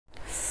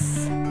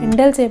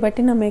Candle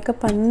చేయబట్టి నా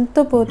makeup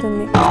అంతా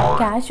పోతుంది.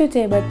 క్యాష్యూ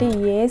చేయబట్టి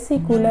ఏసీ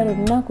కూలర్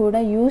ఉన్నా కూడా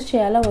యూజ్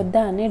చేయాలా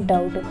వద్దా అనే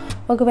డౌట్.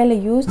 ఒకవేళ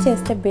యూజ్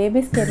చేస్తే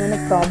బేబీస్కి ఏమైనా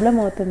ప్రాబ్లం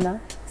అవుతుందా?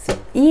 సో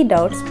ఈ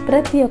డౌట్స్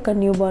ప్రతి ఒక్క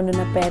న్యూ బోర్న్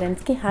ఉన్న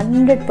పేరెంట్స్కి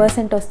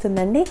 100%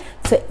 వస్తుందండి.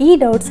 సో ఈ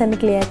డౌట్స్ అన్ని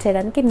క్లియర్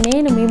చేయడానికి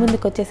నేను మీ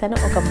ముందుకు వచ్చేసాను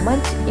ఒక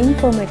మంచి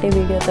ఇన్ఫర్మేటివ్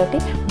వీడియోతోటి.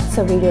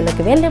 సో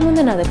వీడియోలోకి వెళ్ళే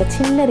ముందు నాదొక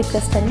చిన్న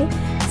రిక్వెస్ట్ అండి.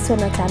 సో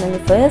నా ఛానల్ని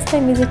ఫస్ట్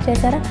టైం విజిట్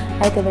చేశారా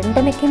అయితే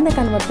వెంటనే కింద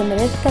కనబడుతున్న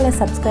రెడ్ కలర్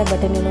సబ్స్క్రైబ్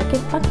బటన్ నొక్కి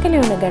పక్కనే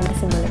ఉన్న గంట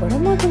సింబల్ కూడా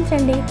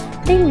మోగించండి.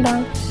 Ding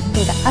dong.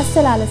 ఇంకా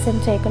అస్సలు ఆలస్యం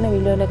చేయకుండా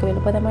వీడియోలోకి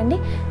వెళ్ళిపోదామండి.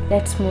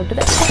 Let's move to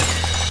the.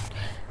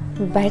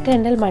 బయట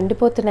ఎండలు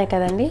మండిపోతున్నాయి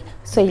కదండి.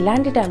 సో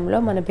ఇలాంటి టైంలో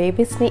మన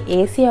బేబీస్ని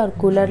ఏసీ ఆర్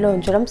కూలర్లో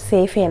ఉంచడం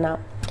సేఫేనా?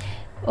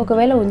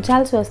 ఒకవేళ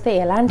ఉంచాల్సి వస్తే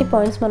ఎలాంటి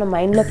పాయింట్స్ మనం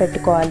మైండ్లో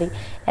పెట్టుకోవాలి,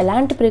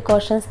 ఎలాంటి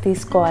ప్రికాషన్స్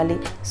తీసుకోవాలి?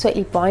 సో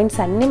ఈ పాయింట్స్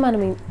అన్నీ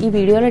మనం ఈ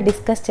వీడియోలో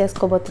డిస్కస్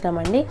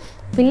చేసుకోబోతున్నామండి.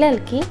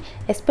 పిల్లలకి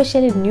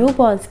especially new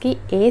బార్న్స్కి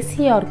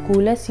AC are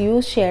coolers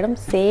use చేయడం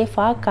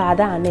సేఫా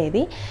కాదా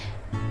అనేది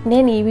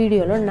నేను ఈ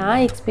వీడియోలో నా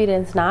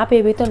ఎక్స్పీరియన్స్, నా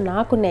బేబీతో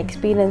నాకున్న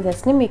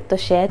ఎక్స్పీరియన్సెస్ని మీతో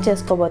షేర్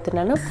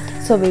చేసుకోబోతున్నాను.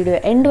 సో వీడియో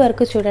ఎండ్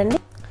వరకు చూడండి.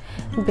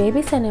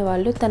 బేబీస్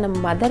అనేవాళ్ళు తన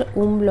మదర్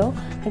ఊమ్లో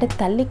అంటే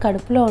తల్లి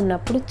కడుపులో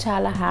ఉన్నప్పుడు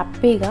చాలా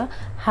హ్యాపీగా,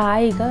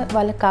 హాయిగా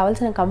వాళ్ళకి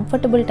కావాల్సిన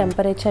కంఫర్టబుల్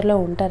టెంపరేచర్లో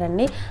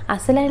ఉంటారండి.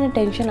 అసలైన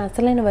టెన్షన్,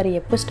 అసలైన వరి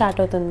ఎప్పుడు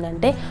స్టార్ట్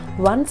అవుతుందంటే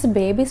వన్స్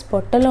బేబీస్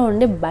పొట్టలో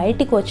ఉండి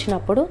బయటికి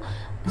వచ్చినప్పుడు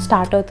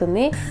స్టార్ట్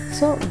అవుతుంది.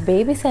 సో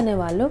బేబీస్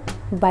అనేవాళ్ళు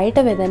బయట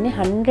వెదర్ని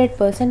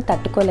 100%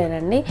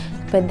 తట్టుకోలేరండి.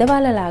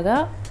 పెద్దవాళ్ళలాగా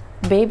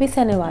బేబీస్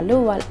అనేవాళ్ళు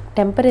వాళ్ళ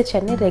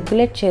టెంపరేచర్ని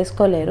రెగ్యులేట్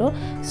చేసుకోలేరు.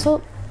 సో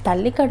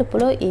తల్లి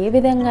కడుపులో ఏ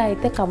విధంగా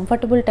అయితే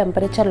కంఫర్టబుల్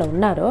టెంపరేచర్లో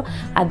ఉన్నారో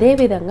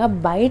అదేవిధంగా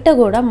బయట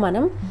కూడా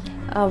మనం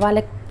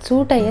వాళ్ళకి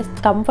సూట్ అయ్యే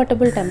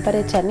కంఫర్టబుల్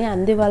టెంపరేచర్ని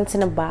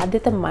అందివ్వాల్సిన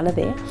బాధ్యత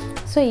మనదే.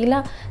 సో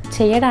ఇలా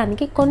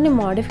చేయడానికి కొన్ని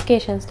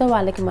మోడిఫికేషన్స్తో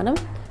వాళ్ళకి మనం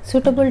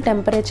సూటబుల్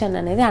టెంపరేచర్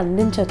అనేది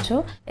అందించవచ్చు.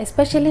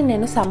 ఎస్పెషల్లీ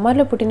నేను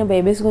సమ్మర్లో పుట్టిన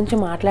బేబీస్ గురించి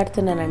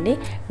మాట్లాడుతున్నానండి.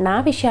 నా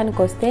విషయానికి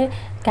వస్తే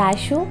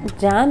క్యాష్యూ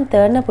జాన్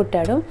 3న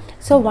పుట్టాడు.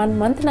 సో 1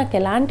 మంత్ నాకు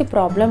ఎలాంటి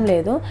ప్రాబ్లం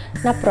లేదు.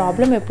 నా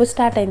ప్రాబ్లం ఎప్పుడు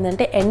స్టార్ట్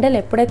అయిందంటే ఎండలు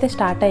ఎప్పుడైతే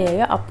స్టార్ట్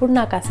అయ్యాయో అప్పుడు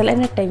నాకు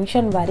అసలైన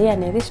టెన్షన్, వరి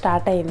అనేది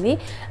స్టార్ట్ అయింది.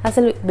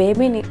 అసలు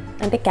బేబీని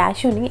అంటే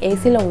క్యాష్యూని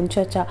ఏసీలో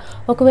ఉంచొచ్చా?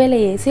 ఒకవేళ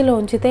ఏసీలో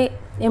ఉంచితే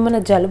ఏమైనా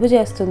జలుబు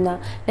చేస్తుందా,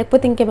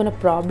 లేకపోతే ఇంకేమైనా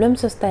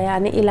ప్రాబ్లమ్స్ వస్తాయా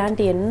అని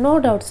ఇలాంటి ఎన్నో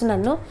డౌట్స్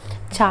నన్ను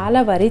చాలా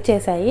వరీ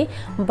చేశాయి.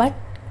 బట్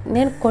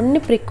నేను కొన్ని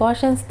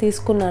ప్రికాషన్స్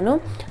తీసుకున్నాను.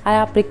 ఆ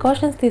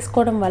ప్రికాషన్స్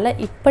తీసుకోవడం వల్ల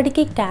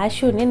ఇప్పటికీ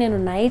క్యాష్యూని నేను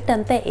నైట్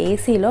అంతా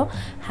ఏసీలో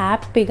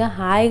హ్యాపీగా,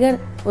 హాయిగా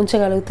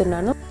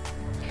ఉంచగలుగుతున్నాను.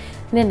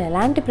 నేను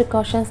ఎలాంటి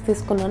ప్రికాషన్స్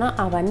తీసుకున్నానో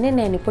అవన్నీ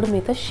నేను ఇప్పుడు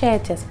మీతో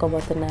షేర్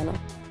చేసుకోబోతున్నాను.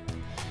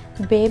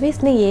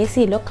 బేబీస్ని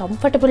ఏసీలో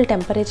కంఫర్టబుల్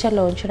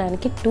టెంపరేచర్లో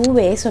ఉంచడానికి 2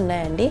 వేస్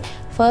ఉన్నాయండి.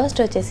 ఫస్ట్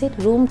వచ్చేసి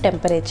రూమ్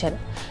టెంపరేచర్.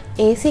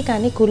 ఏసీ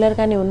కానీ కూలర్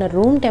కానీ ఉన్న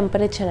రూమ్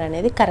టెంపరేచర్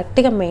అనేది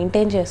కరెక్ట్గా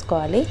మెయింటైన్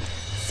చేసుకోవాలి.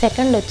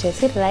 సెకండ్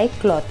వచ్చేసి రైట్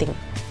క్లాతింగ్.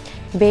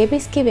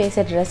 బేబీస్కి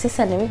వేసే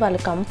డ్రెస్సెస్ అనేవి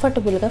వాళ్ళు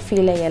కంఫర్టబుల్గా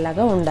ఫీల్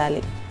అయ్యేలాగా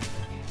ఉండాలి.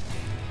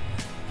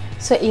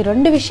 సో ఈ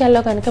 2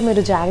 విషయాల్లో కనుక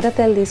మీరు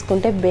జాగ్రత్తలు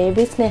తీసుకుంటే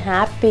బేబీస్ని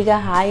హ్యాపీగా,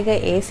 హాయిగా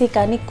ఏసీ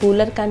కానీ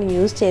కూలర్ కానీ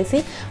యూజ్ చేసి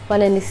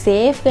వాళ్ళని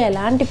సేఫ్గా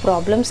ఎలాంటి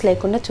ప్రాబ్లమ్స్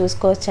లేకుండా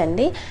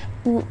చూసుకోవచ్చండి.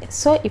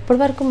 సో ఇప్పటి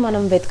వరకు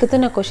మనం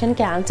వెతుకుతున్న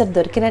క్వశ్చన్కి ఆన్సర్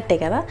దొరికినట్టే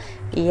కదా.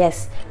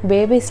 ఎస్,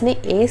 బేబీస్ని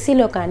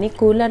ఏసీలో కానీ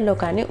కూలర్లో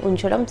కానీ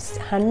ఉంచడం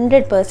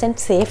 100%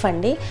 సేఫ్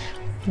అండి.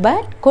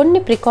 బట్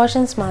కొన్ని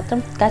ప్రికాషన్స్ మాత్రం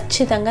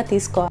ఖచ్చితంగా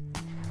తీసుకోవాలి.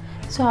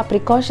 సో ఆ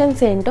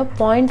ప్రికాషన్స్ ఏంటో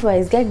పాయింట్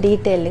వైజ్గా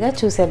డీటెయిల్డ్గా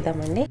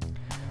చూసేద్దామండి.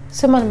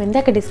 సో మనం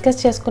ఇందాక డిస్కస్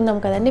చేసుకున్నాం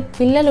కదండి,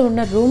 పిల్లలు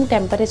ఉన్న రూమ్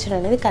టెంపరేచర్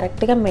అనేది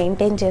కరెక్ట్గా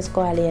మెయింటైన్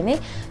చేసుకోవాలి అని.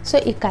 సో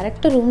ఈ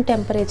కరెక్ట్ రూమ్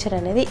టెంపరేచర్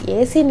అనేది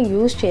ఏసీని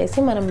యూజ్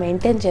చేసి మనం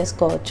మెయింటైన్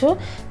చేసుకోవచ్చు.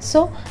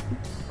 సో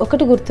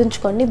ఒకటి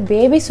గుర్తుంచుకోండి,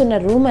 బేబీస్ ఉన్న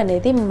రూమ్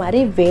అనేది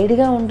మరీ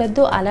వేడిగా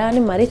ఉండొద్దు, అలా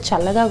అని మరీ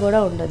చల్లగా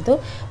కూడా ఉండొద్దు.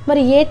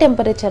 మరి ఏ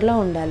టెంపరేచర్లో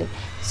ఉండాలి?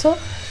 So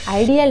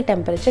ideal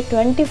temperature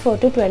 24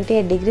 to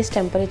 28 degrees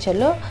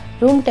టెంపరేచర్లో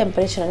room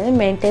temperature అనేది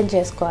మెయింటైన్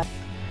చేసుకోవాలి.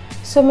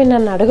 సో మీరు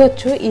నన్ను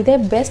అడగొచ్చు ఇదే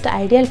బెస్ట్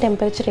ఐడియల్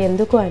టెంపరేచర్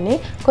ఎందుకు అని.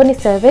 కొన్ని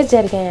సర్వేస్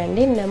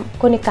జరిగాయండి.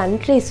 కొన్ని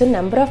కంట్రీస్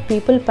నెంబర్ ఆఫ్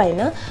పీపుల్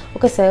పైన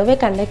ఒక సర్వే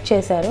కండక్ట్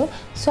చేశారు.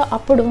 సో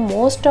అప్పుడు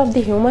most of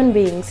the human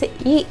beings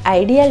ఈ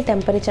ఐడియల్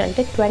టెంపరేచర్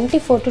అంటే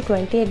 24 to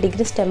 28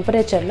 degrees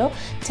టెంపరేచర్లో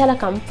చాలా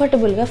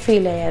కంఫర్టబుల్గా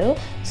ఫీల్ అయ్యారు.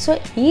 సో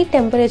ఈ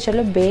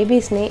టెంపరేచర్లో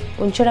బేబీస్ని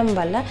ఉంచడం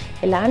వల్ల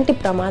ఎలాంటి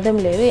ప్రమాదం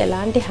లేదు,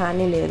 ఎలాంటి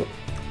హాని లేదు.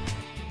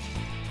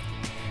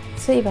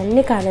 సో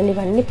ఇవన్నీ కాదండి,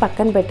 ఇవన్నీ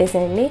పక్కన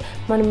పెట్టేసేయండి.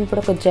 మనం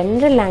ఇప్పుడు ఒక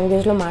జనరల్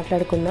లాంగ్వేజ్లో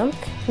మాట్లాడుకుందాం.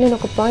 నేను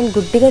ఒక పాయింట్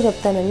గుడ్డిగా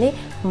చెప్తానండి.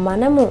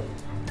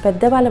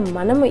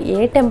 మనము ఏ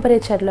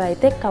టెంపరేచర్లో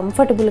అయితే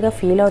కంఫర్టబుల్గా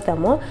ఫీల్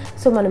అవుతామో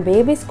సో మన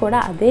బేబీస్ కూడా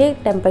అదే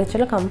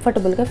టెంపరేచర్లో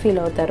కంఫర్టబుల్గా ఫీల్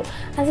అవుతారు.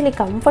 అసలు ఈ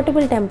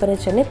కంఫర్టబుల్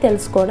టెంపరేచర్ని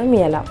తెలుసుకోవడం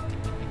ఎలా?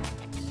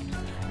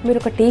 మీరు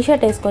ఒక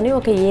టీషర్ట్ వేసుకొని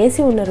ఒక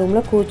ఏసీ ఉన్న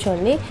రూమ్లో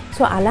కూర్చోండి.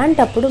 సో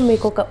అలాంటప్పుడు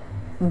మీకు ఒక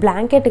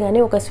బ్లాంకెట్ కానీ,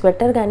 ఒక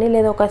స్వెటర్ కానీ,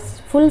 లేదా ఒక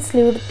ఫుల్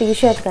స్లీవ్డ్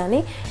టీషర్ట్ కానీ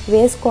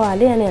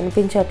వేసుకోవాలి అని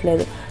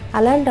అనిపించట్లేదు.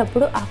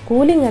 అలాంటప్పుడు ఆ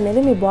కూలింగ్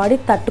అనేది మీ బాడీ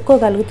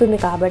తట్టుకోగలుగుతుంది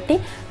కాబట్టి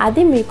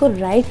అది మీకు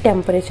రైట్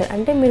టెంపరేచర్,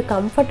 అంటే మీరు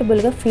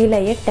కంఫర్టబుల్గా ఫీల్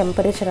అయ్యే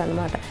టెంపరేచర్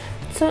అనమాట.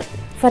 సో సో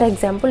ఫర్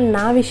ఎగ్జాంపుల్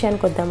నా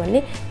విషయానికి వద్దామండి,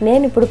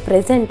 నేను ఇప్పుడు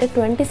ప్రెజెంట్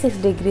 26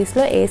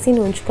 degreesలో ఏసీని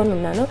ఉంచుకొని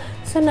ఉన్నాను.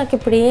 సో నాకు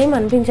ఇప్పుడు ఏం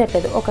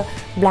అనిపించట్లేదు ఒక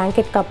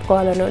బ్లాంకెట్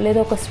కప్పుకోవాలనో లేదా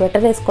ఒక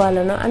స్వెటర్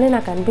వేసుకోవాలనో అని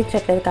నాకు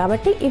అనిపించట్లేదు.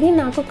 కాబట్టి ఇది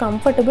నాకు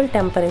comfortable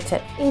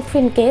temperature. If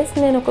in case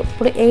నేను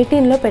ఇప్పుడు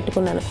 18లో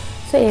పెట్టుకున్నాను.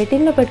 సో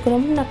 18లో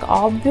పెట్టుకున్నప్పుడు నాకు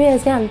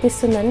ఆబ్వియస్గా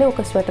అనిపిస్తుందండి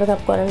ఒక స్వెటర్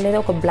కప్పుకోవాలని లేదా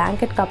ఒక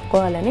బ్లాంకెట్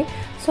కప్పుకోవాలని.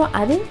 సో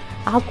అది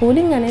ఆ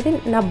కూలింగ్ అనేది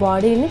నా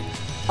బాడీని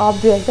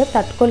ఆబ్వియస్గా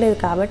తట్టుకోలేదు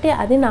కాబట్టి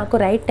అది నాకు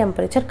రైట్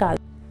టెంపరేచర్ కాదు.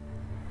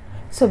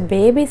 సో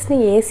బేబీస్ని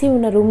ఏసీ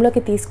ఉన్న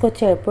రూమ్లోకి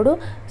తీసుకొచ్చేటప్పుడు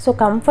సో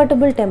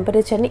కంఫర్టబుల్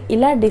టెంపరేచర్ని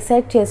ఇలా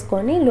డిసైడ్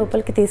చేసుకొని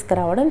లోపలికి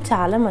తీసుకురావడం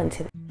చాలా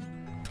మంచిది.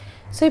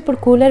 సో ఇప్పుడు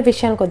కూలర్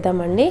విషయానికి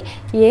వద్దామండి.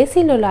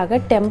 ఏసీలో లాగా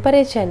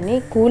టెంపరేచర్ని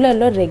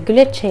కూలర్లో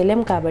రెగ్యులేట్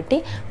చేయలేం కాబట్టి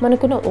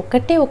మనకున్న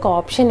ఒకటే ఒక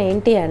ఆప్షన్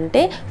ఏంటి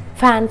అంటే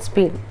ఫ్యాన్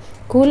స్పీడ్.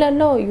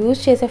 కూలర్లో యూజ్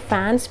చేసే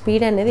ఫ్యాన్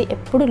స్పీడ్ అనేది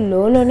ఎప్పుడు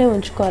లోనే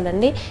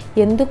ఉంచుకోవాలండి.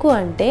 ఎందుకు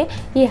అంటే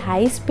ఈ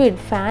హై స్పీడ్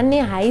ఫ్యాన్ని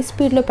హై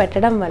స్పీడ్లో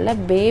పెట్టడం వల్ల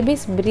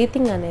బేబీస్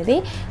బ్రీతింగ్ అనేది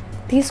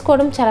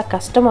తీసుకోవడం చాలా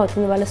కష్టం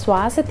అవుతుంది. వాళ్ళ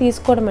శ్వాస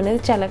తీసుకోవడం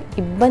అనేది చాలా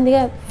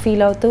ఇబ్బందిగా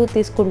ఫీల్ అవుతూ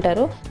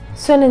తీసుకుంటారు.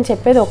 సో నేను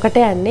చెప్పేది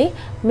ఒకటే అండి,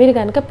 మీరు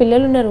కనుక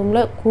పిల్లలు ఉన్న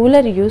రూమ్లో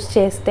కూలర్ యూజ్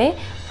చేస్తే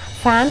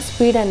ఫ్యాన్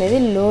స్పీడ్ అనేది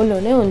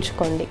లోనే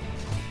ఉంచుకోండి.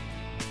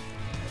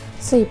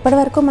 సో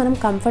ఇప్పటివరకు మనం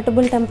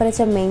కంఫర్టబుల్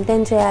టెంపరేచర్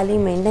మెయింటైన్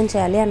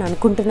చేయాలి అని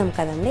అనుకుంటున్నాం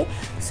కదండి.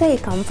 సో ఈ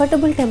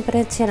కంఫర్టబుల్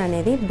టెంపరేచర్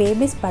అనేది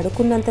బేబీస్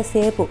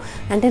పడుకున్నంతసేపు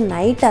అంటే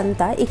నైట్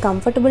అంతా ఈ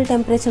కంఫర్టబుల్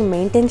టెంపరేచర్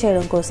మెయింటైన్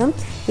చేయడం కోసం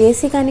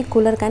ఏసీ కానీ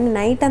కూలర్ కానీ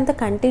నైట్ అంతా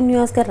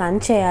కంటిన్యూస్గా రన్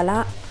చేయాలా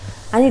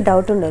అని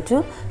డౌట్ ఉండొచ్చు.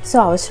 సో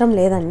అవసరం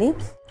లేదండి.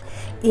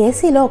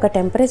 ఏసీలో ఒక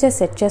టెంపరేచర్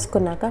సెట్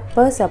చేసుకున్నాక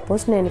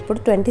సపోజ్ నేను ఇప్పుడు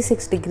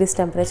 26 degrees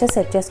టెంపరేచర్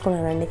సెట్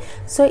చేసుకున్నానండి.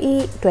 సో ఈ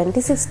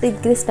 26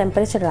 degrees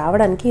టెంపరేచర్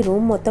రావడానికి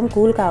రూమ్ మొత్తం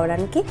కూల్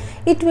కావడానికి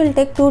it will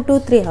take 2 to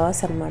 3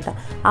 hours అనమాట.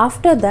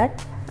 ఆఫ్టర్ దట్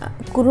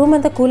రూమ్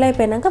అంతా కూల్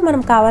అయిపోయాక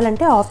మనం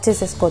కావాలంటే ఆఫ్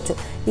చేసేసుకోవచ్చు.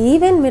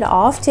 ఈవెన్ మీరు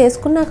ఆఫ్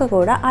చేసుకున్నాక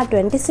కూడా ఆ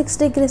 26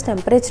 degrees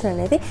టెంపరేచర్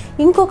అనేది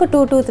ఇంకొక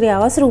 2 to 3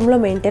 hours రూమ్లో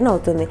మెయింటైన్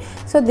అవుతుంది.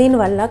 సో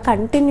దీనివల్ల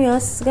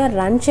కంటిన్యూస్గా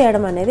రన్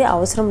చేయడం అనేది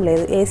అవసరం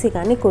లేదు ఏసీ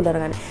కానీ కూలర్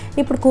కానీ.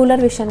 ఇప్పుడు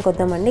కూలర్ విషయానికి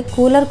వద్దామండి.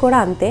 కూలర్ కూడా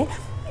అంతే,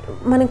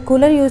 మనం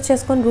కూలర్ యూజ్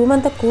చేసుకొని రూమ్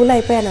అంతా కూల్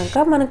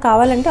అయిపోయాక మనం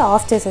కావాలంటే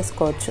ఆఫ్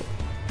చేసేసుకోవచ్చు.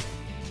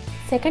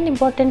 సెకండ్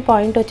ఇంపార్టెంట్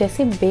పాయింట్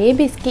వచ్చేసి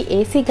బేబీస్కి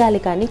ఏసీ గాలి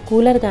కానీ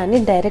కూలర్ కానీ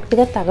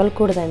డైరెక్ట్గా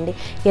తగలకూడదండి.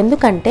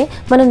 ఎందుకంటే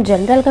మనం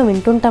జనరల్గా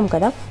వింటుంటాం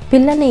కదా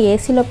పిల్లల్ని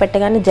ఏసీలో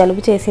పెట్టగానే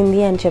జలుబు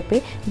చేసింది అని చెప్పి.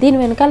 దీని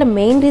వెనకాల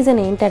మెయిన్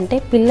రీజన్ ఏంటంటే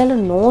పిల్లల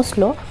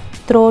నోస్లో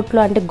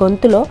థ్రోట్లో అంటే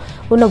గొంతులో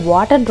ఉన్న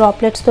వాటర్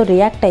డ్రాప్లెట్స్తో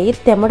రియాక్ట్ అయ్యి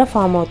తెమ్మడ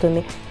ఫామ్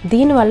అవుతుంది.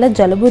 దీనివల్ల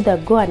జలుబు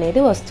దగ్గు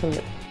అనేది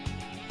వస్తుంది.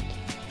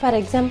 ఫర్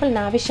ఎగ్జాంపుల్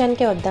నా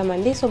విషయానికే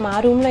వద్దామండి. సో మా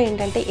రూమ్లో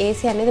ఏంటంటే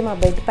ఏసీ అనేది మా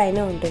బెడ్ పైన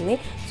ఉంటుంది.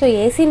 సో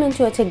ఏసీ నుంచి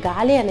వచ్చే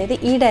గాలి అనేది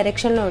ఈ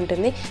డైరెక్షన్లో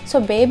ఉంటుంది. సో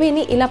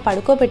బేబీని ఇలా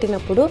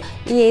పడుకోబెట్టినప్పుడు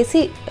ఈ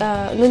ఏసీ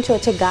నుంచి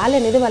వచ్చే గాలి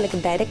అనేది వాళ్ళకి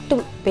డైరెక్ట్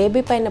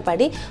బేబీ పైన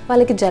పడి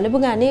వాళ్ళకి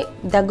జలుబు కానీ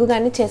దగ్గు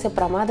కానీ చేసే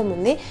ప్రమాదం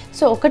ఉంది.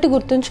 సో ఒకటి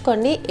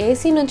గుర్తుంచుకోండి,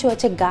 ఏసీ నుంచి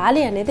వచ్చే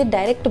గాలి అనేది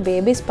డైరెక్ట్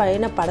బేబీస్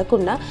పైన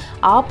పడకుండా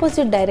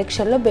ఆపోజిట్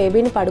డైరెక్షన్లో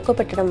బేబీని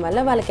పడుకోబెట్టడం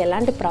వల్ల వాళ్ళకి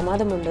ఎలాంటి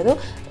ప్రమాదం ఉండదు.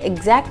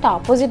 ఎగ్జాక్ట్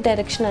ఆపోజిట్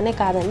డైరెక్షన్ అనే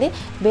కాదండి,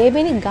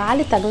 బేబీని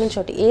గాలి తగిలిన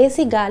చోటు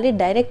ఏసీ గాలి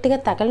డైరెక్ట్గా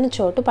తగిలిన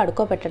చోటు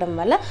పడుకోబెట్టడం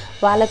వల్ల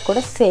వాళ్ళకు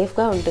కూడా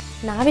సేఫ్గా ఉంటుంది.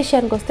 నా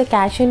విషయానికి వస్తే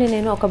క్యాష్యూని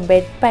నేను ఒక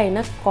బెడ్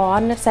పైన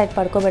కార్నర్ సైడ్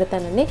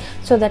పడుకోబెడతానండి.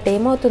 సో దట్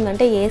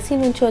ఏమవుతుందంటే ఏసీ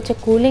నుంచి వచ్చే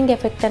కూలింగ్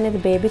ఎఫెక్ట్ అనేది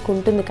బేబీకి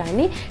ఉంటుంది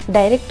కానీ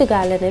డైరెక్ట్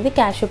గాలి అనేది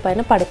క్యాష్యూ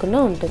పైన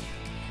పడుకునే ఉంటుంది.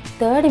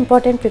 థర్డ్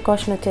ఇంపార్టెంట్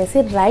ప్రికాషన్ వచ్చేసి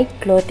రైట్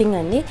క్లోతింగ్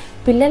అండి.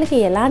 పిల్లలకి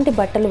ఎలాంటి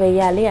బట్టలు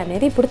వేయాలి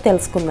అనేది ఇప్పుడు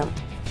తెలుసుకుందాం.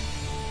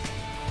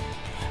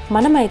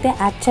 మనమైతే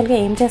యాక్చువల్గా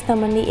ఏం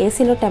చేస్తామండి,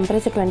 ఏసీలో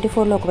టెంపరేచర్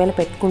 24లో ఒకవేళ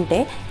పెట్టుకుంటే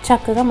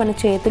చక్కగా మన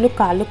చేతులు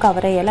కాళ్ళు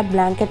కవర్ అయ్యేలా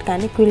బ్లాంకెట్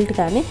కానీ క్విల్ట్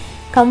కానీ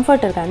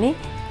కంఫర్టర్ కానీ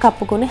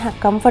కప్పుకొని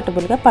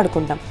కంఫర్టబుల్గా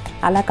పడుకుంటాం.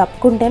 అలా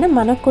కప్పుకుంటేనే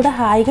మనకు కూడా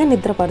హాయిగా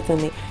నిద్ర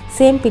పడుతుంది.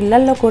 సేమ్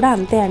పిల్లల్లో కూడా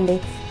అంతే అండి.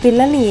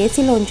 పిల్లల్ని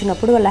ఏసీలో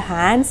ఉంచినప్పుడు వాళ్ళ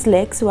హ్యాండ్స్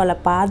లెగ్స్ వాళ్ళ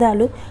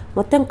పాదాలు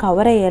మొత్తం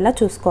కవర్ అయ్యేలా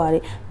చూసుకోవాలి.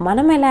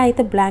 మనం ఎలా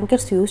అయితే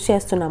బ్లాంకెట్స్ యూజ్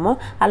చేస్తున్నామో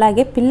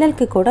అలాగే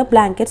పిల్లలకి కూడా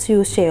బ్లాంకెట్స్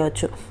యూజ్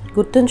చేయవచ్చు.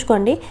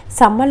 గుర్తుంచుకోండి,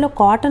 సమ్మర్లో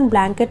కాటన్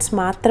బ్లాంకెట్స్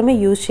మాత్రమే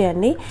యూజ్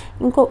చేయండి.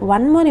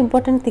 వన్ మోర్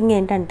ఇంపార్టెంట్ థింగ్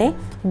ఏంటంటే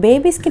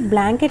బేబీస్కి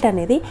బ్లాంకెట్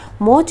అనేది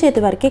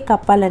మోచేతి వరకే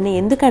కప్పాలని.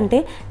 ఎందుకంటే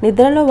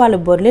నిద్రలో వాళ్ళు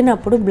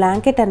బొర్లినప్పుడు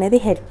బ్లాంకెట్ అనేది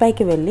హెడ్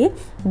పైకి వెళ్ళి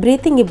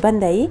బ్రీతింగ్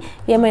ఇబ్బంది అయ్యి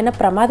ఏమైనా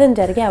ప్రమాదం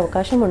జరిగే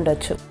అవకాశం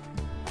ఉండొచ్చు.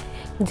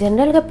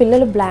 జనరల్గా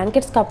పిల్లలు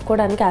బ్లాంకెట్స్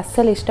కప్పుకోవడానికి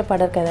అస్సలు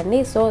ఇష్టపడరు కదండి.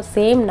 సో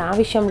సేమ్ నా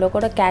విషయంలో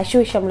కూడా క్యాష్యూ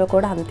విషయంలో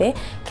కూడా అంతే.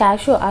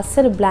 క్యాష్యూ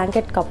అస్సలు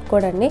బ్లాంకెట్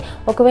కప్పుకోడండి.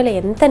 ఒకవేళ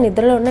ఎంత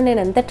నిద్రలో ఉన్నా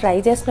నేను ఎంత ట్రై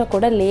చేసినా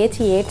కూడా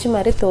లేచి ఏడ్చి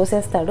మరీ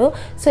తోసేస్తాడు.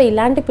 సో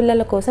ఇలాంటి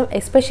పిల్లల కోసం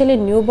ఎస్పెషల్లీ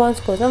న్యూ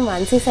బార్న్స్ కోసం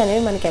వన్సీస్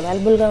అనేవి మనకి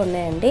అవైలబుల్గా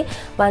ఉన్నాయండి.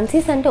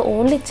 వన్సీస్ అంటే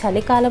ఓన్లీ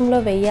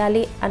చలికాలంలో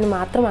వేయాలి అని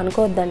మాత్రం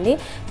అనుకోవద్దండి.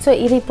 సో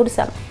ఇది ఇప్పుడు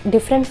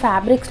డిఫరెంట్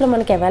ఫ్యాబ్రిక్స్లో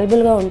మనకి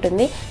అవైలబుల్గా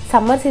ఉంటుంది.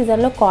 సమ్మర్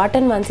సీజన్లో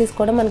కాటన్ వన్సీస్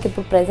కూడా మనకి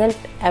ఇప్పుడు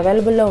ప్రెజెంట్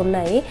అవైలబుల్లో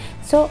ఉన్నాయి.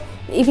 సో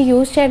ఇవి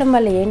యూజ్ చేయడం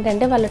వల్ల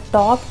ఏంటంటే వాళ్ళ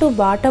టాప్ టు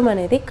బాటమ్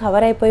అనేది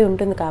కవర్ అయిపోయి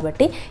ఉంటుంది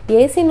కాబట్టి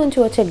ఏసీ నుంచి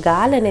వచ్చే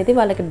గాలి అనేది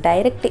వాళ్ళకి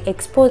డైరెక్ట్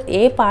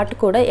ఏ పార్ట్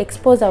కూడా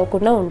ఎక్స్పోజ్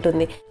అవ్వకుండా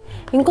ఉంటుంది.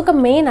 ఇంకొక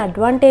మెయిన్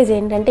అడ్వాంటేజ్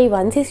ఏంటంటే ఈ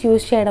వన్సీస్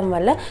యూజ్ చేయడం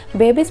వల్ల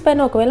బేబీస్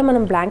పైన ఒకవేళ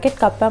మనం బ్లాంకెట్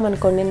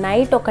కప్పామనుకోండి,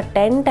 నైట్ ఒక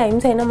 10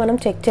 టైమ్స్ అయినా మనం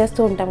చెక్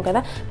చేస్తూ ఉంటాం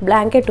కదా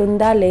బ్లాంకెట్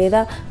ఉందా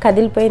లేదా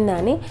కదిలిపోయిందా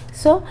అని.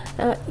 సో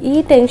ఈ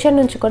టెన్షన్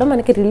నుంచి కూడా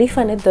మనకి రిలీఫ్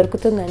అనేది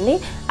దొరుకుతుందండి.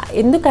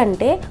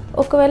 ఎందుకంటే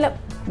ఒకవేళ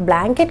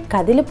బ్లాంకెట్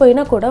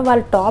కదిలిపోయినా కూడా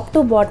వాళ్ళు టాప్ టు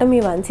బాటమ్ ఈ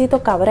వన్సీతో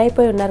కవర్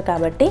అయిపోయి ఉన్నారు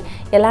కాబట్టి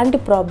ఎలాంటి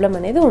ప్రాబ్లం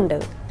అనేది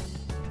ఉండదు.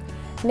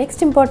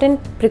 నెక్స్ట్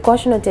ఇంపార్టెంట్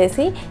ప్రికాషన్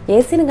వచ్చేసి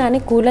ఏసీని కానీ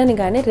కూలర్ని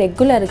కానీ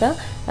రెగ్యులర్గా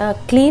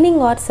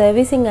క్లీనింగ్ ఆర్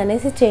సర్వీసింగ్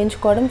అనేసి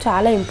చేయించుకోవడం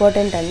చాలా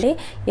ఇంపార్టెంట్ అండి.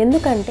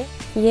 ఎందుకంటే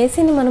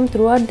ఏసీని మనం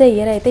త్రూ అవుట్ ద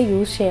ఇయర్ అయితే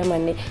యూజ్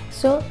చేయమండి.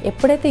 సో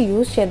ఎప్పుడైతే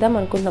యూజ్ చేద్దాం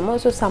అనుకుంటామో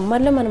సో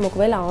సమ్మర్లో మనం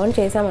ఒకవేళ ఆన్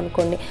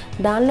చేసామనుకోండి,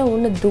 దానిలో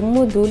ఉన్న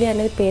దుమ్ము ధూళి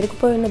అనేది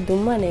పేరుకుపోయి ఉన్న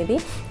దుమ్ము అనేది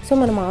సో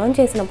మనం ఆన్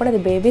చేసినప్పుడు అది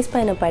బేబీస్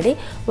పైన పడి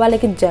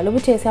వాళ్ళకి జలుబు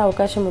చేసే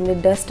అవకాశం ఉంది,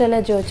 డస్ట్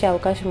ఎలర్జీ వచ్చే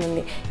అవకాశం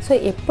ఉంది. సో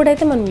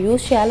ఎప్పుడైతే మనం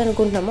యూజ్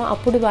చేయాలనుకుంటున్నామో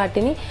అప్పుడు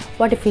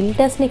వాటి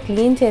ఫిల్టర్స్ని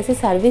క్లీన్ చేసి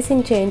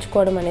సర్వీసింగ్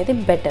చేయించుకోవడం అనేది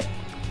బెటర్.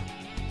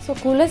 సో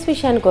కూలర్స్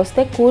విషయానికి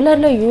వస్తే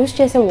కూలర్లో యూజ్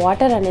చేసే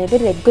వాటర్ అనేది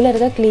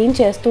రెగ్యులర్గా క్లీన్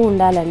చేస్తూ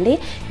ఉండాలండి.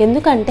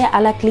 ఎందుకంటే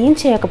అలా క్లీన్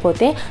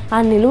చేయకపోతే ఆ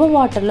నిల్వ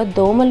వాటర్లో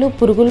దోమలు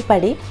పురుగులు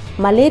పడి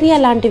మలేరియా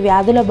లాంటి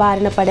వ్యాధుల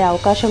బారిన పడే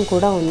అవకాశం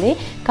కూడా ఉంది.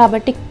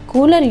 కాబట్టి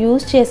కూలర్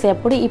యూజ్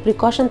చేసేప్పుడు ఈ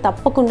ప్రికాషన్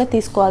తప్పకుండా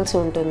తీసుకోవాల్సి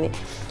ఉంటుంది.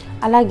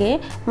 అలాగే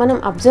మనం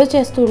అబ్జర్వ్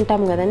చేస్తూ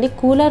ఉంటాం కదండి,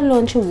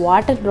 కూలర్లోంచి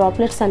వాటర్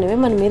డ్రాప్లెట్స్ అనేవి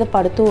మన మీద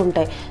పడుతూ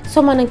ఉంటాయి. సో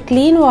మనం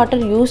క్లీన్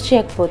వాటర్ యూజ్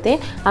చేయకపోతే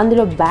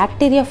అందులో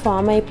బ్యాక్టీరియా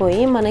ఫామ్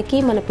అయిపోయి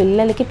మన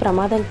పిల్లలకి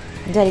ప్రమాదం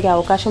జరిగే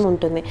అవకాశం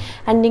ఉంటుంది.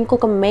 అండ్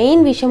ఇంకొక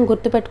మెయిన్ విషయం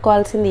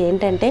గుర్తుపెట్టుకోవాల్సింది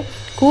ఏంటంటే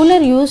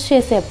కూలర్ యూజ్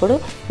చేసేప్పుడు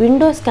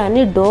విండోస్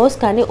కానీ డోర్స్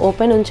కానీ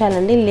ఓపెన్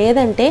ఉంచాలండి.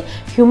 లేదంటే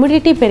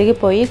హ్యూమిడిటీ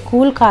పెరిగిపోయి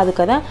కూల్ కాదు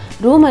కదా,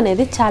 రూమ్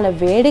అనేది చాలా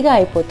వేడిగా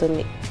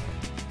అయిపోతుంది.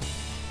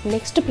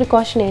 నెక్స్ట్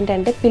ప్రికాషన్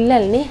ఏంటంటే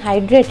పిల్లల్ని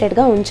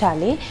హైడ్రేటెడ్గా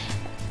ఉంచాలి.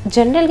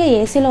 జనరల్గా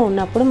ఏసీలో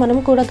ఉన్నప్పుడు మనం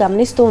కూడా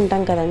గమనిస్తూ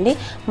ఉంటాం కదండి,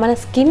 మన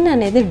స్కిన్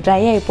అనేది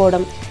డ్రై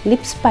అయిపోవడం,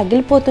 లిప్స్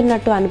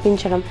పగిలిపోతున్నట్టు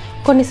అనిపించడం,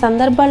 కొన్ని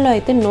సందర్భాల్లో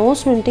అయితే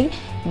నోస్ నుండి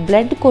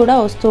బ్లడ్ కూడా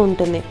వస్తూ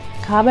ఉంటుంది.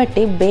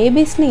 కాబట్టి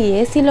బేబీస్ని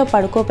ఏసీలో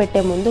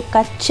పడుకోబెట్టే ముందు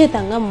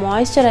ఖచ్చితంగా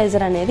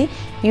మాయిశ్చరైజర్ అనేది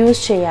యూజ్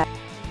చేయాలి.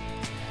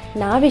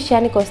 నా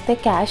విషయానికి వస్తే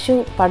క్యాషు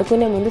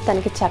పడుకునే ముందు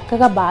తనకి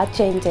చక్కగా బాత్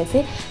చేయించేసి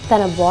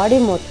తన బాడీ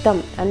మొత్తం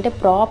అంటే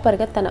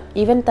ప్రాపర్గా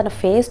ఈవెన్ తన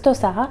ఫేస్తో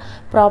సహా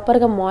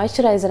ప్రాపర్గా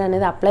మాయిశ్చరైజర్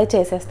అనేది అప్లై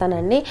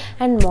చేసేస్తానండి.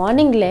 అండ్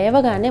మార్నింగ్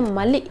లేవగానే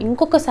మళ్ళీ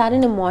ఇంకొకసారి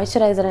నేను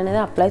మాయిశ్చరైజర్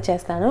అనేది అప్లై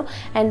చేస్తాను.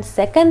 అండ్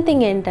సెకండ్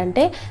థింగ్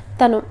ఏంటంటే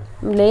తను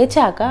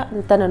లేచాక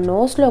తన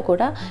నోస్లో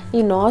కూడా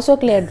ఈ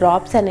నాసోక్లియర్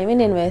డ్రాప్స్ అనేవి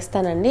నేను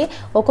వేస్తానండి.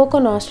 ఒక్కొక్క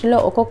నాస్ట్రిల్లో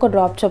ఒక్కొక్క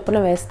డ్రాప్ చొప్పున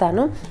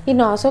వేస్తాను. ఈ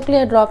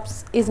నాసోక్లియర్ drops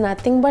is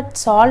nothing but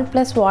salt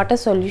plus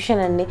water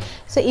solution అండి.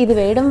 సో ఇది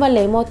వేయడం వల్ల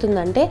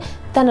ఏమవుతుందంటే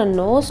తన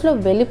నోస్లో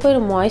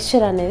వెళ్ళిపోయిన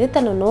మాయిశ్చర్ అనేది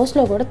తన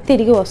నోస్లో కూడా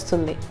తిరిగి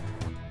వస్తుంది.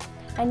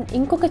 అండ్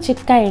ఇంకొక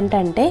చిట్కా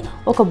ఏంటంటే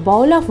ఒక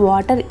బౌల్ ఆఫ్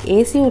వాటర్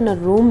ఏసీ ఉన్న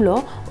రూమ్లో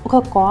ఒక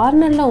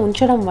కార్నర్లో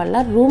ఉంచడం వల్ల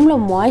రూమ్లో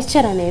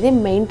మాయిశ్చర్ అనేది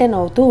మెయింటైన్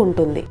అవుతూ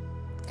ఉంటుంది.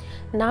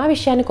 నా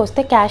విషయానికి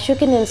వస్తే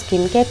క్యాష్యూకి నేను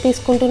స్కిన్ కేర్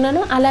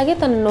తీసుకుంటున్నాను, అలాగే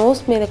తన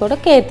నోస్ మీద కూడా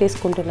కేర్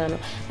తీసుకుంటున్నాను.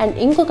 అండ్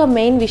ఇంకొక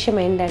మెయిన్ విషయం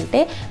ఏంటంటే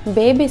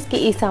బేబీస్కి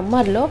ఈ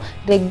సమ్మర్లో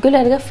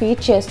రెగ్యులర్గా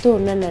ఫీడ్ చేస్తూ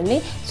ఉండండి.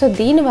 సో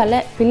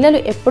దీనివల్ల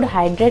పిల్లలు ఎప్పుడు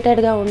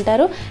హైడ్రేటెడ్గా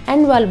ఉంటారు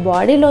అండ్ వాళ్ళ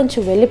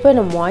బాడీలోంచి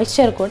వెళ్ళిపోయిన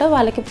మాయిశ్చర్ కూడా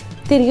వాళ్ళకి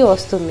తిరిగి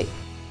వస్తుంది.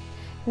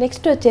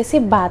 నెక్స్ట్ వచ్చేసి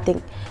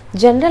బాతింగ్.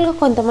 జనరల్గా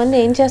కొంతమంది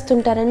ఏం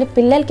చేస్తుంటారంటే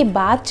పిల్లలకి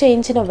బాత్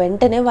చేయించిన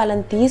వెంటనే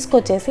వాళ్ళని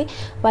తీసుకొచ్చేసి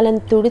వాళ్ళని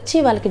తుడిచి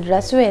వాళ్ళకి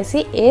డ్రెస్ వేసి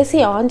ఏసీ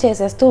ఆన్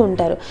చేసేస్తూ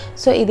ఉంటారు.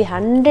 సో ఇది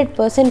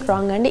 100%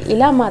 రాంగ్ అండి.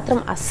 ఇలా మాత్రం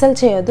అస్సలు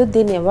చేయొద్దు,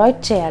 దీన్ని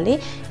అవాయిడ్ చేయాలి.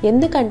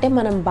 ఎందుకంటే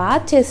మనం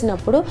బాత్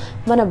చేసినప్పుడు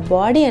మన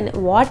బాడీ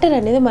వాటర్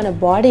అనేది మన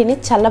బాడీని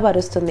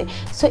చల్లబరుస్తుంది.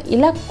 సో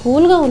ఇలా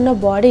కూల్గా ఉన్న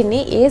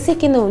బాడీని ఏసీ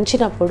కింద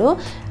ఉంచినప్పుడు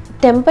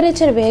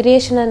టెంపరేచర్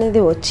వేరియేషన్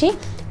అనేది వచ్చి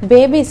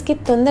బేబీస్కి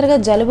తొందరగా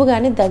జలుబు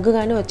కానీ దగ్గు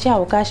కానీ వచ్చే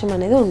అవకాశం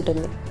అనేది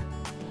ఉంటుంది.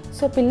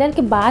 సో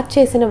పిల్లలకి బాత్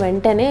చేసిన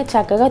వెంటనే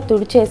చక్కగా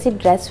తుడిచేసి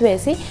డ్రెస్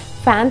వేసి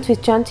ఫ్యాన్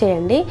స్విచ్ ఆన్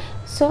చేయండి.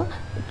 సో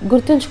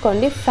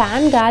గుర్తుంచుకోండి,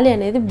 ఫ్యాన్ గాలి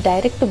అనేది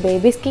డైరెక్ట్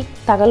బేబీస్కి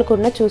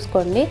తగలకుండా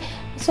చూసుకోండి.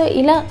 సో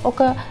ఇలా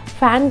ఒక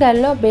ఫ్యాన్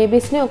గాలిలో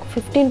బేబీస్ని ఒక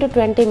 15 to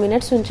 20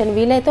 మినిట్స్ ఉంచండి,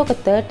 వీలైతే ఒక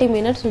 30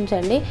 మినిట్స్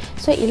ఉంచండి.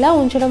 సో ఇలా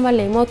ఉంచడం వల్ల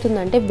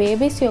ఏమవుతుందంటే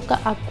బేబీస్ యొక్క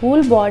ఆ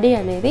కూల్ బాడీ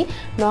అనేది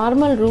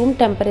నార్మల్ రూమ్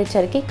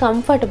టెంపరేచర్కి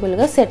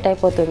కంఫర్టబుల్గా సెట్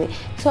అయిపోతుంది.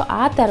 సో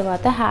ఆ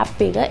తర్వాత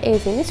హ్యాపీగా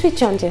ఏసీని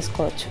స్విచ్ ఆన్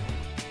చేసుకోవచ్చు.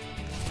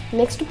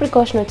 నెక్స్ట్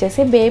ప్రికాషన్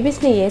వచ్చేసి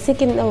బేబీస్ని ఏసీ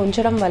కింద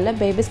ఉంచడం వల్ల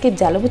బేబీస్కి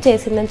జలుబు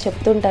చేసిందని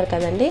చెప్తుంటారు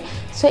కదండి.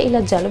 సో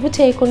ఇలా జలుబు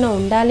చేయకుండా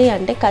ఉండాలి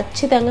అంటే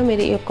ఖచ్చితంగా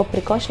మీరు ఈ యొక్క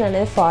ప్రికాషన్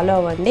అనేది ఫాలో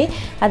అవ్వండి.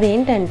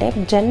 అదేంటంటే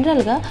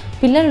జనరల్గా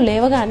పిల్లలు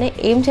లేవగానే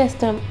ఏం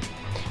చేస్తాం,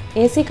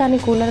 ఏసీ కానీ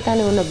కూలర్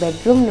కానీ ఉన్న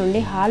బెడ్రూమ్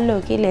నుండి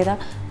హాల్లోకి లేదా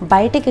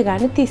బయటికి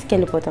కానీ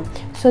తీసుకెళ్ళిపోతాం.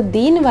 సో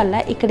దీనివల్ల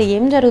ఇక్కడ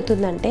ఏం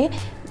జరుగుతుందంటే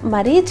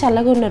మరీ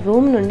చల్లగా ఉన్న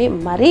రూమ్ నుండి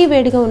మరీ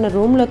వేడిగా ఉన్న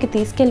రూమ్లోకి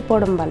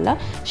తీసుకెళ్ళిపోవడం వల్ల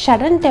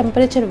సడన్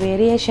టెంపరేచర్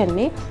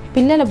వేరియేషన్ని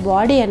పిల్లల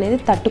బాడీ అనేది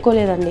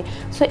తట్టుకోలేదండి.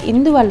 సో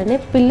ఇందువల్లనే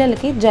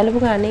పిల్లలకి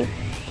జలుబు కానీ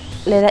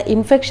లేదా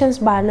ఇన్ఫెక్షన్స్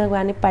బారిన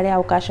కానీ పడే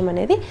అవకాశం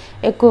అనేది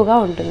ఎక్కువగా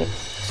ఉంటుంది.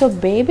 సో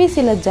బేబీస్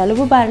ఇలా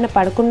జలుబు బారిన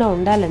పడకుండా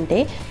ఉండాలంటే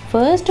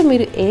ఫస్ట్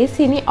మీరు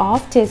ఏసీని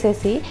ఆఫ్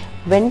చేసేసి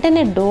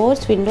వెంటనే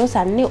డోర్స్ విండోస్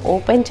అన్నీ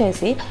ఓపెన్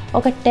చేసి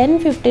ఒక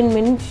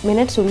 10-15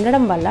 మినిట్స్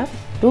ఉండడం వల్ల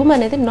రూమ్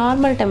అనేది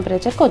నార్మల్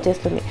టెంపరేచర్కి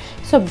వచ్చేస్తుంది.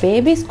 సో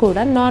బేబీస్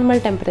కూడా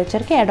నార్మల్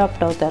టెంపరేచర్కి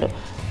అడాప్ట్ అవుతారు.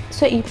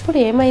 సో ఇప్పుడు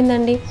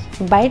ఏమైందండి,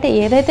 బయట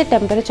ఏదైతే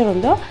టెంపరేచర్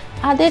ఉందో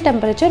అదే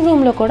టెంపరేచర్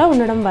రూమ్లో కూడా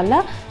ఉండడం వల్ల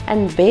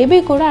అండ్ బేబీ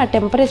కూడా ఆ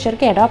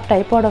టెంపరేచర్కి అడాప్ట్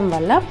అయిపోవడం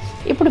వల్ల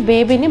ఇప్పుడు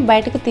బేబీని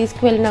బయటకు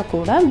తీసుకువెళ్ళినా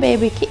కూడా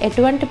బేబీకి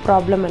ఎటువంటి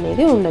ప్రాబ్లం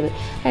అనేది ఉండదు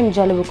అండ్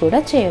జలుబు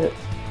కూడా చేయదు.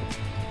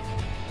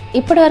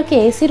 ఇప్పటివరకు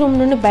ఏసీ రూమ్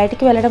నుండి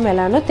బయటికి వెళ్ళడం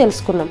ఎలానో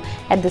తెలుసుకున్నాం.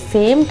 అట్ ద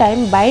సేమ్ టైం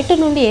బయట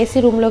నుండి ఏసీ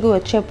రూమ్లోకి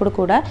వచ్చేప్పుడు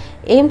కూడా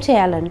ఏం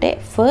చేయాలంటే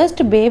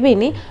ఫస్ట్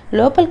బేబీని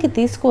లోపలికి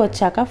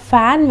తీసుకువచ్చాక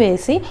ఫ్యాన్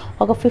వేసి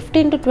ఒక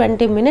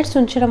 15-20 మినిట్స్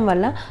ఉంచడం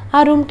వల్ల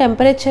ఆ రూమ్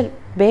టెంపరేచర్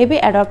బేబీ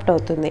అడాప్ట్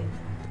అవుతుంది.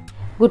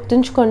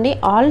 గుర్తుంచుకోండి,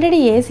 ఆల్రెడీ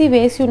ఏసీ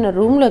వేసి ఉన్న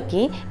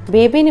రూమ్లోకి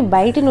బేబీని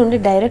బయట నుండి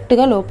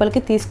డైరెక్ట్గా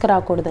లోపలికి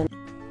తీసుకురాకూడదని.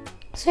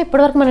 సో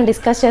ఇప్పటివరకు మనం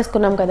డిస్కస్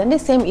చేసుకున్నాం కదండి,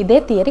 సేమ్ ఇదే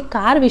థియరీ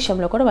కార్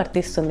విషయంలో కూడా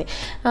వర్తిస్తుంది.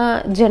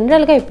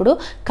 జనరల్గా ఇప్పుడు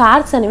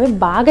కార్స్ అనేవి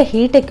బాగా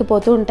హీట్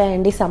ఎక్కిపోతూ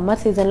ఉంటాయండి, సమ్మర్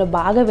సీజన్లో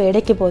బాగా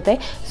వేడెక్కిపోతాయి.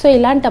 సో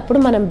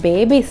ఇలాంటప్పుడు మనం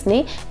బేబీస్ని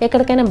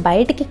ఎక్కడికైనా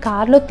బయటికి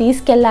కార్లో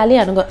తీసుకెళ్ళాలి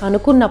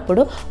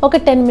అనుకున్నప్పుడు ఒక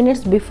 10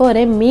 మినిట్స్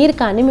బిఫోరే మీరు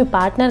కానీ మీ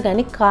పార్ట్నర్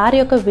కానీ కార్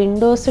యొక్క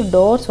విండోస్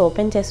డోర్స్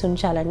ఓపెన్ చేసి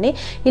ఉంచాలండి.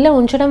 ఇలా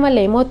ఉంచడం వల్ల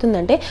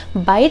ఏమవుతుందంటే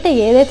బయట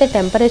ఏదైతే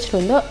టెంపరేచర్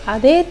ఉందో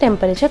అదే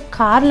టెంపరేచర్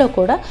కార్లో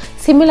కూడా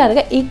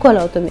సిమిలర్గా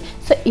ఈక్వల్ అవుతుంది.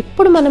 సో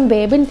ఇప్పుడు మనం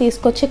బేబీని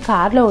తీసుకొచ్చి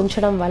కార్లో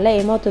ఉంచడం వల్ల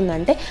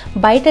ఏమవుతుందంటే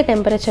బయట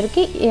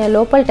టెంపరేచర్కి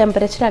లోపల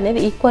టెంపరేచర్ అనేది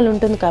ఈక్వల్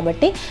ఉంటుంది.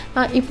 కాబట్టి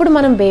ఇప్పుడు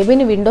మనం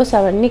బేబీని విండోస్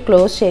అవన్నీ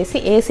క్లోజ్ చేసి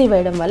ఏసీ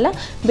వేయడం వల్ల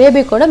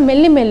బేబీ కూడా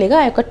మెల్లిమెల్లిగా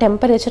ఆ యొక్క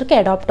టెంపరేచర్కి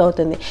అడాప్ట్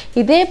అవుతుంది.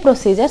 ఇదే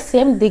ప్రొసీజర్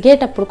సేమ్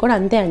దిగేటప్పుడు కూడా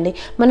అంతే అండి.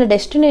 మన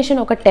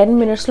డెస్టినేషన్ ఒక 10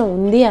 మినిట్స్లో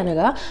ఉంది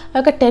అనగా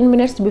ఒక 10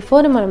 మినిట్స్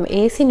బిఫోర్ మనం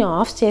ఏసీని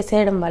ఆఫ్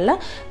చేసేయడం వల్ల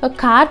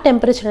కార్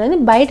టెంపరేచర్ అనేది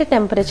బయట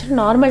టెంపరేచర్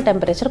నార్మల్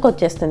టెంపరేచర్కి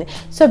వచ్చేస్తుంది.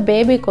 సో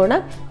బేబీ కూడా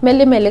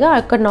మెల్లిమెల్లిగా ఆ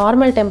యొక్క నార్మల్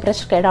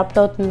టెంపరేచర్కి అడాప్ట్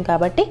అవుతుంది.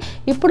 కాబట్టి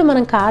ఇప్పుడు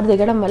మనం కార్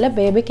దిగడం వల్ల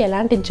బేబీకి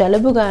ఎలాంటి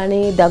జలుబు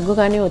కానీ దగ్గు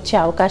కానీ వచ్చే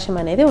అవకాశం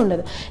అనేది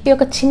ఉండదు. ఈ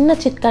యొక్క చిన్న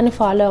చిట్కాని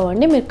ఫాలో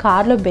అవ్వండి మీరు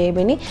కార్లో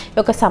బేబీని ఈ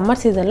యొక్క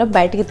సమ్మర్ సీజన్లో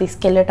బయటికి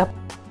తీసుకెళ్ళేటప్పుడు.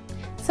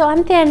 సో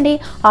అంతే అండి,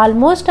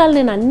 ఆల్మోస్ట్ ఆల్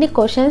నేను అన్ని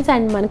క్వశ్చన్స్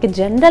అండ్ మనకి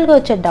జనరల్గా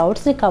వచ్చే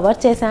డౌట్స్ని కవర్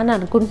చేశాను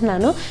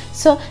అనుకుంటున్నాను.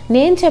 సో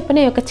నేను చెప్పిన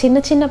ఈ యొక్క చిన్న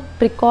చిన్న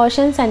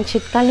ప్రికాషన్స్ అండ్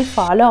చిట్కాల్ని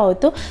ఫాలో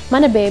అవుతూ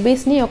మన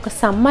బేబీస్ని ఒక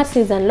సమ్మర్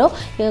సీజన్లో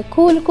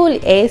cool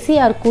AC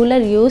or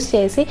cooler use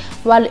చేసి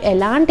వాళ్ళు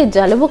ఎలాంటి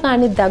జలుబు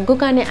కానీ దగ్గు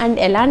కానీ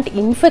అండ్ ఎలాంటి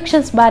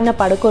ఇన్ఫెక్షన్స్ బారిన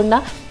పడకుండా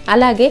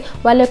అలాగే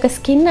వాళ్ళ యొక్క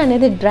స్కిన్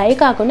అనేది డ్రై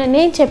కాకుండా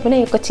నేను చెప్పిన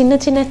ఈ యొక్క చిన్న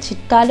చిన్న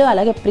చిట్కాలు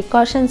అలాగే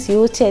ప్రికాషన్స్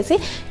యూజ్ చేసి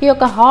ఈ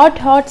యొక్క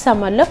హాట్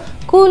సమ్మర్లో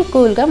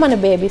కూల్గా మన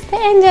బేబీస్తో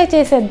ఎంజాయ్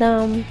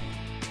చేసేద్దాం.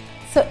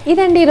 సో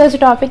ఇదండి ఈరోజు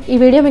టాపిక్. ఈ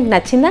వీడియో మీకు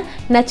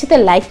నచ్చితే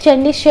లైక్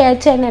చేయండి, షేర్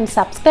చేయండి అండ్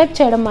సబ్స్క్రైబ్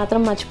చేయడం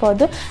మాత్రం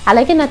మర్చిపోవద్దు.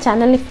 అలాగే నా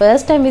ఛానల్ని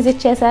ఫస్ట్ టైం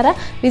విజిట్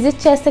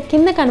చేస్తే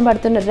కింద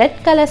కనబడుతున్న రెడ్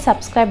కలర్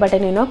సబ్స్క్రైబ్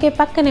బటన్ నొక్కి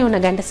పక్కనే ఉన్న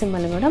గంట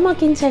సింబల్ని కూడా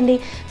మోగించండి.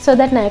 సో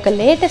దట్ నా యొక్క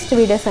లేటెస్ట్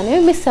వీడియోస్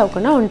అనేవి మిస్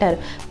అవ్వకుండా ఉంటారు.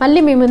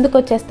 మళ్ళీ మీ ముందుకు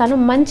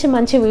వచ్చేస్తాను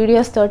మంచి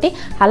వీడియోస్ తోటి.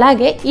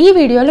 అలాగే ఈ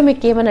వీడియోలో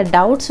మీకు ఏమైనా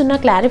డౌట్స్ ఉన్నా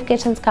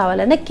క్లారిఫికేషన్స్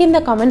కావాలన్నా కింద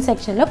కామెంట్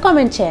సెక్షన్లో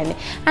కామెంట్ చేయండి.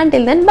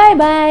 Until then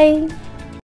bye.